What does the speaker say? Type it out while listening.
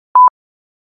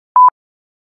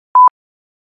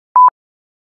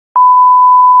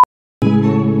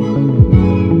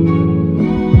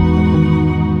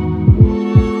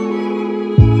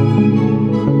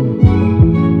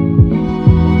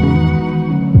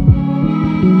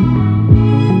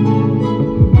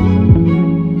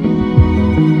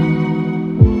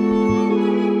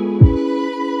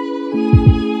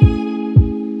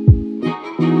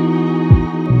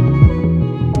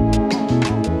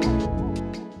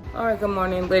All right, good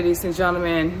morning, ladies and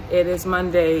gentlemen. It is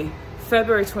Monday,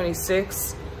 February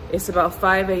 26th. It's about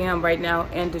 5 a.m. right now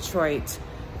in Detroit.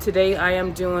 Today I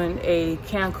am doing a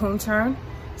Cancun turn.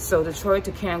 So Detroit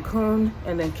to Cancun,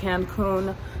 and then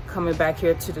Cancun coming back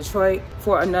here to Detroit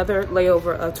for another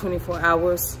layover of 24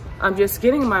 hours. I'm just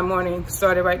getting my morning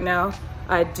started right now.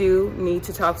 I do need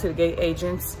to talk to the gate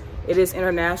agents. It is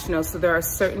international, so there are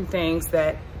certain things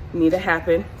that need to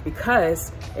happen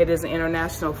because it is an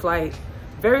international flight.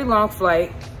 Very long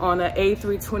flight on an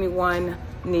A321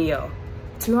 Neo.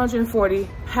 240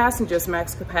 passengers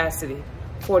max capacity,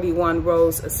 41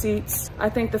 rows of seats. I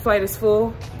think the flight is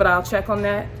full, but I'll check on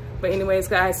that. But anyways,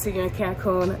 guys, see you in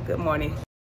Cancun. Good morning.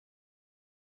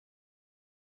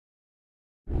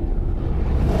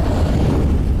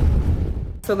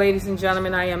 So ladies and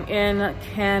gentlemen, I am in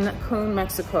Cancun,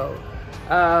 Mexico.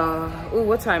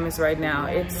 What time is it right now?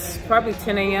 It's probably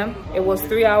 10 a.m. It was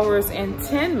 3 hours and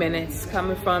 10 minutes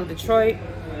coming from Detroit.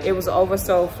 It was an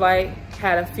oversold flight,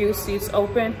 had a few seats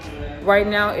open. Right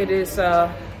now it is,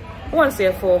 I want to say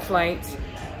a full flight.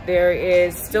 There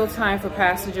is still time for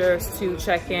passengers to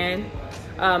check in.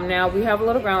 Now we have a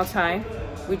little ground time.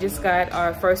 We just got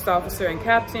our first officer and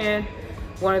captain.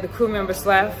 One of the crew members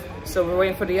left, so we're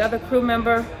waiting for the other crew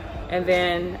member. And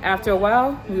then after a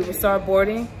while, we will start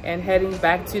boarding and heading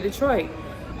back to Detroit.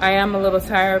 I am a little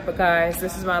tired, but guys,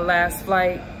 this is my last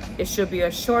flight. It should be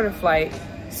a shorter flight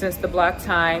since the block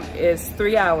time is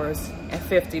 3 hours and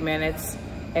 50 minutes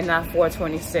and not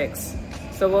 4:26.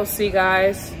 So we'll see,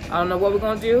 guys. I don't know what we're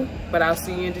gonna do, but I'll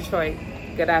see you in Detroit.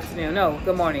 Good afternoon, no,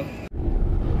 good morning.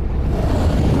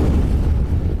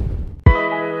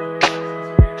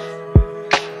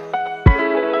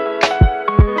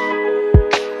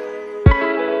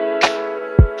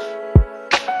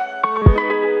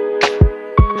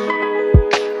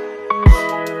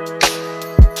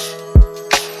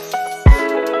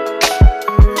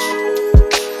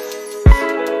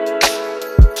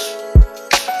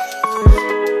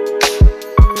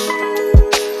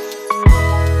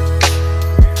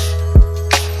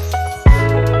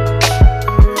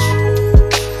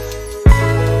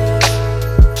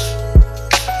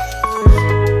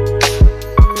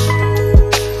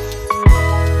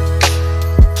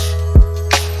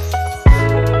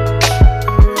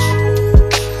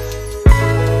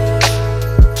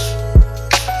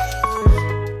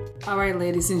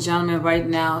 Ladies and gentlemen, right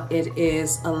now it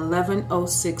is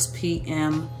 11:06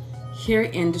 p.m. here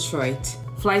in Detroit.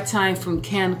 Flight time from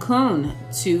Cancun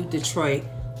to Detroit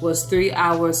was 3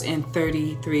 hours and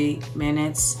 33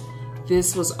 minutes.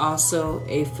 This was also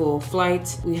a full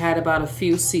flight. We had about a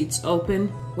few seats open.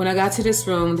 When I got to this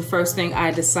room, the first thing I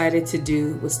decided to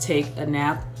do was take a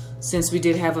nap, since we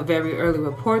did have a very early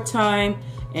report time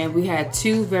and we had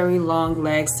 2 very long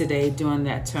legs today during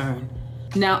that turn.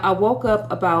 Now, I woke up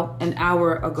about an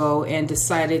hour ago and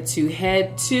decided to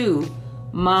head to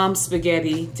Mom's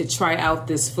Spaghetti to try out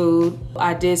this food.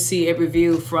 I did see a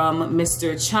review from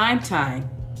Mr. Chime Time.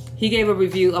 He gave a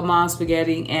review of Mom's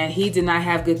Spaghetti and he did not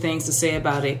have good things to say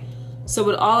about it. So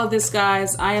with all of this,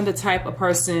 guys, I am the type of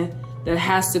person that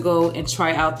has to go and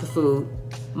try out the food.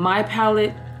 My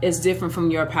palate is different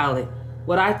from your palate.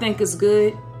 What I think is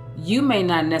good, you may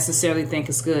not necessarily think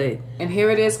it's good. And here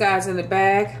it is, guys, in the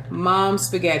bag, Mom's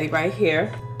Spaghetti right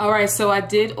here. All right, so I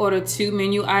did order 2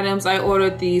 menu items. I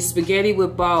ordered the spaghetti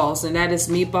with balls, and that is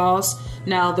meatballs.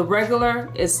 Now, the regular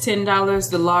is $10,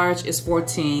 the large is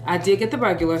 $14. I did get the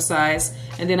regular size,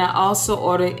 and then I also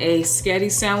ordered a sketty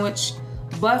sandwich,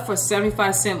 but for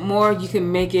 75 cents more, you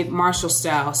can make it Marshall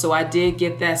style. So I did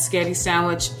get that sketty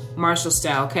sandwich Marshall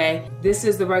style, okay? This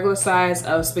is the regular size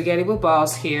of spaghetti with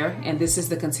balls here, and this is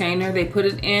the container they put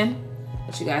it in.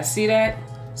 Let you guys see that.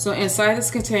 So inside this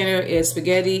container is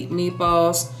spaghetti,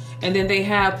 meatballs, and then they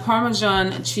have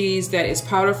Parmesan cheese that is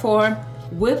powder form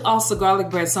with also garlic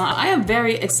bread. So I am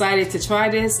very excited to try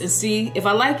this and see if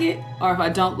I like it or if I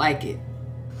don't like it.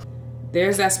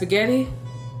 There's that spaghetti.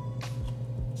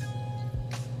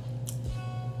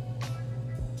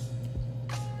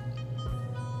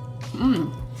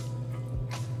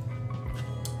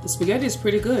 The spaghetti is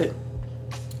pretty good.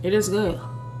 It is good.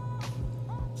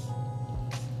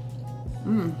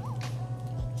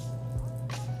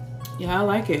 Yeah, I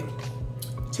like it.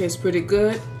 Tastes pretty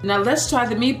good. Now let's try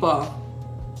the meatball.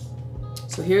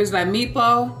 So here's that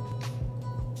meatball.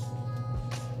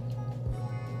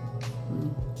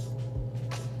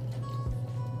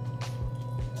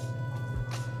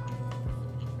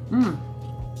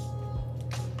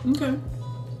 Okay.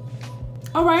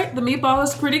 All right, the meatball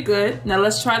is pretty good. Now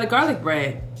let's try the garlic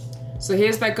bread. So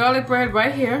here's that garlic bread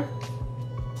right here.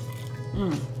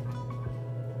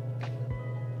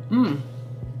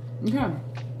 Okay.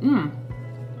 Okay.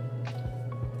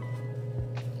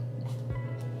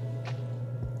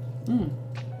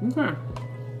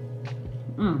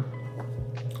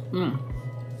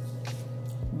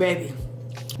 Baby.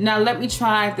 Now let me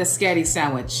try the spaghetti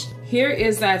sandwich. Here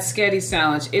is that spaghetti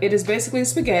sandwich. It is basically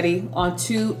spaghetti on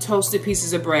 2 toasted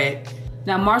pieces of bread.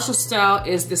 Now Marshall style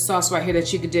is the sauce right here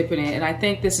that you can dip it in, and I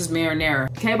think this is marinara.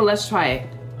 Okay, but let's try it.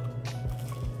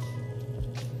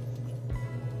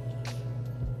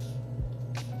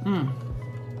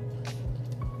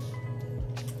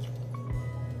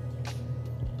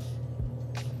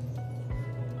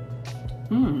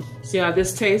 See how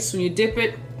this tastes when you dip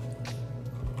it?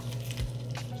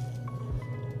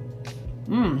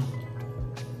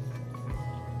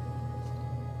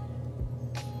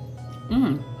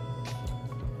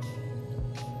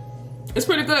 It's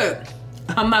pretty good.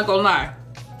 I'm not gonna lie.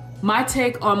 My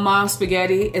take on mom's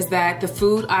spaghetti is that the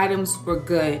food items were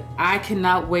good. I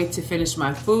cannot wait to finish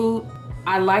my food.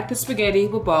 I like the spaghetti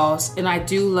with balls, and I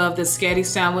do love the spaghetti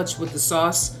sandwich with the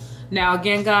sauce. Now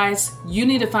again, guys, you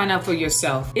need to find out for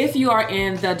yourself. If you are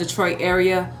in the Detroit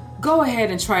area, go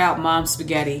ahead and try out mom's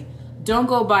spaghetti. Don't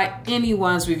go by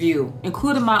anyone's review,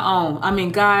 including my own. I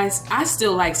mean, guys, I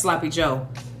still like Sloppy Joe.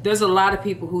 There's a lot of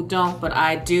people who don't, but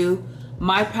I do.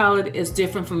 My palate is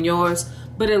different from yours,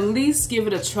 but at least give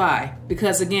it a try,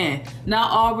 because again,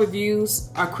 not all reviews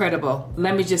are credible.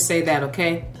 Let me just say that,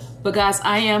 okay? But guys,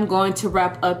 I am going to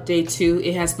wrap up day 2.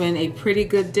 It has been a pretty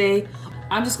good day.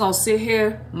 I'm just gonna sit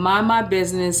here, mind my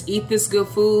business, eat this good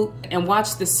food, and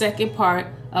watch the second part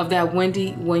of that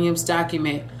Wendy Williams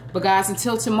document. But guys,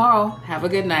 until tomorrow, have a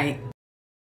good night.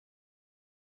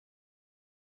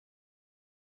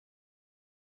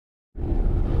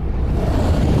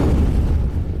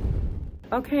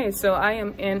 Okay, so I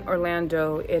am in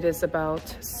Orlando. It is about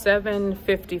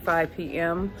 7:55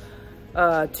 p.m.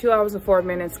 2 hours and 4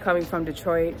 minutes coming from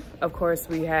Detroit. Of course,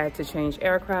 we had to change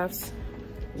aircrafts.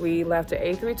 We left the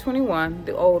A321,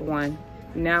 the old one.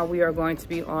 Now we are going to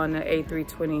be on the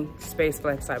A320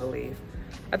 SpaceFlex, I believe.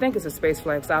 I think it's a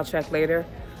SpaceFlex, I'll check later.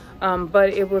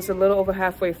 But it was a little over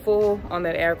halfway full on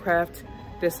that aircraft.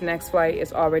 This next flight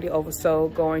is already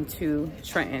oversold, going to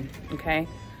Trenton, okay?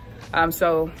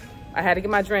 So I had to get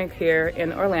my drink here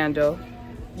in Orlando.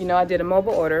 You know, I did a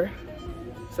mobile order.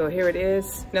 So here it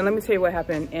is. Now let me tell you what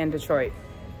happened in Detroit.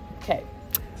 Okay,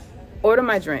 order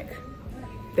my drink.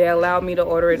 They allowed me to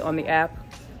order it on the app.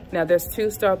 Now there's 2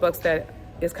 Starbucks that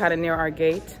is kind of near our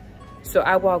gate. So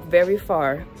I walked very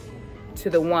far to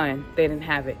the one, they didn't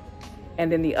have it. And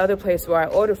then the other place where I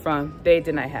ordered from, they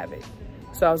did not have it.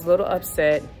 So I was a little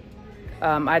upset.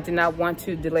 I did not want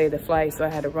to delay the flight, so I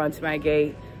had to run to my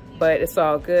gate, but it's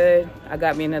all good. I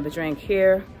got me another drink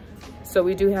here. So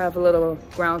we do have a little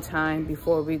ground time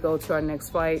before we go to our next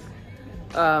flight.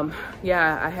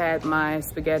 Yeah, I had my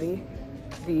spaghetti,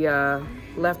 the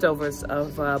leftovers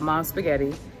of mom's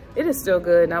spaghetti. It is still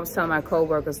good, and I was telling my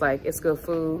co-workers, like, it's good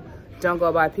food. Don't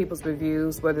go by people's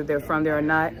reviews, whether they're from there or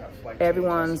not.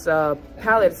 Everyone's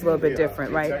palate is a little bit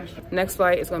different, right? Next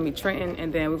flight is gonna be Trenton,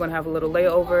 and then we're gonna have a little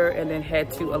layover and then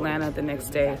head to Atlanta the next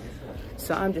day.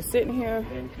 So I'm just sitting here,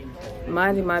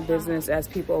 minding my business as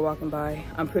people are walking by.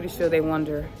 I'm pretty sure they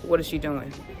wonder, what is she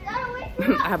doing?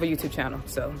 I have a YouTube channel,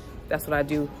 so that's what I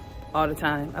do all the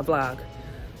time, I vlog.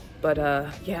 But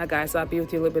yeah, guys, I'll be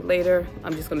with you a little bit later.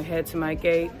 I'm just gonna head to my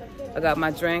gate. I got my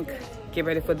drink, get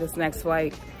ready for this next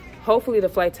flight. Hopefully the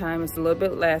flight time is a little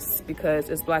bit less because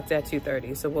it's blocked at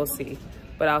 2:30, so we'll see.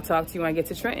 But I'll talk to you when I get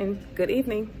to Trenton. Good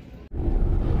evening.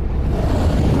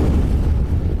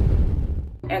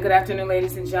 And good afternoon,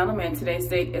 ladies and gentlemen. Today's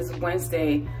date is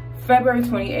Wednesday, February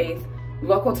 28th.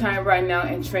 Local time right now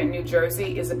in Trenton, New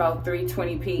Jersey is about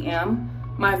 3:20 p.m.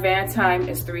 My van time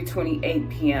is 3:28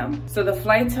 p.m. So the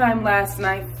flight time last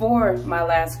night for my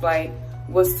last flight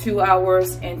was 2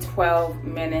 hours and 12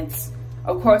 minutes.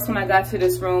 Of course, when I got to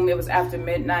this room, it was after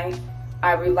midnight.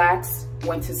 I relaxed,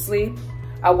 went to sleep.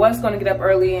 I was gonna get up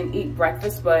early and eat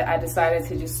breakfast, but I decided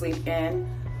to just sleep in.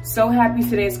 So happy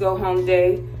today's go home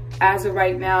day. As of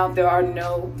right now, there are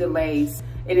no delays.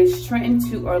 It is Trenton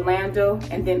to Orlando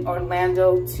and then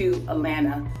Orlando to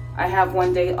Atlanta. I have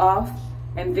 1 day off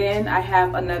and then I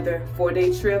have another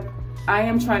 4-day trip. I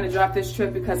am trying to drop this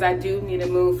trip because I do need to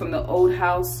move from the old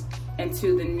house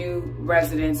into the new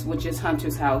residence, which is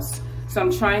Hunter's house. So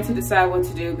I'm trying to decide what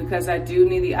to do because I do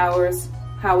need the hours.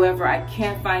 However, I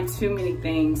can't find too many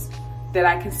things that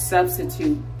I can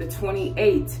substitute the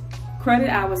 28 credit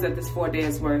hours that this 4 day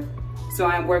is worth. So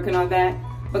I'm working on that.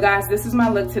 But guys, this is my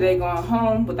look today, going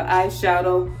home with the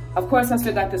eyeshadow. Of course, I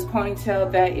still got this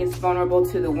ponytail that is vulnerable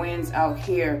to the winds out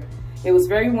here. It was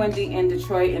very windy in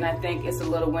Detroit, and I think it's a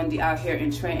little windy out here in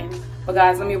Trenton. But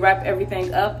guys, let me wrap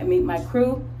everything up and meet my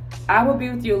crew. I will be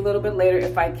with you a little bit later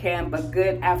if I can, but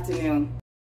good afternoon.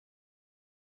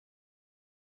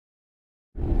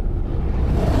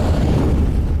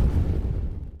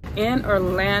 In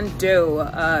Orlando,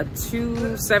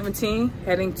 2:17,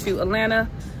 heading to Atlanta.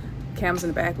 Cam's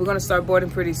in the back. We're gonna start boarding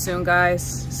pretty soon, guys.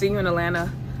 See you in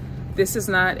Atlanta. This is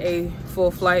not a full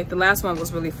flight. The last one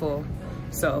was really full.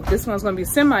 So this one's gonna be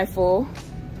semi-full.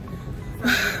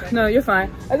 No, you're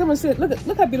fine. I'm gonna sit.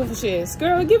 Look how beautiful she is,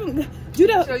 girl. Do the.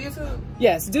 Show YouTube.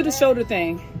 Yes, do the shoulder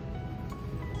thing.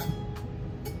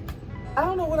 I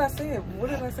don't know what I said. What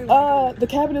did I say? The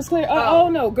cabin is clear. Oh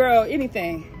no, girl,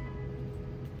 anything.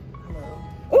 Hello.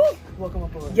 Ooh. Welcome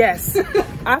aboard. Yes,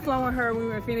 I flown with her when we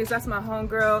were in Phoenix. That's my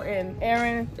homegirl, and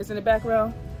Aaron is in the back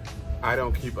row. I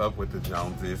don't keep up with the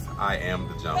Joneses. I am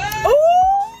the Joneses.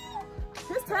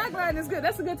 Ooh! His tagline is good.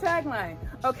 That's a good tagline.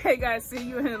 Okay, guys, see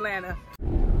you in Atlanta.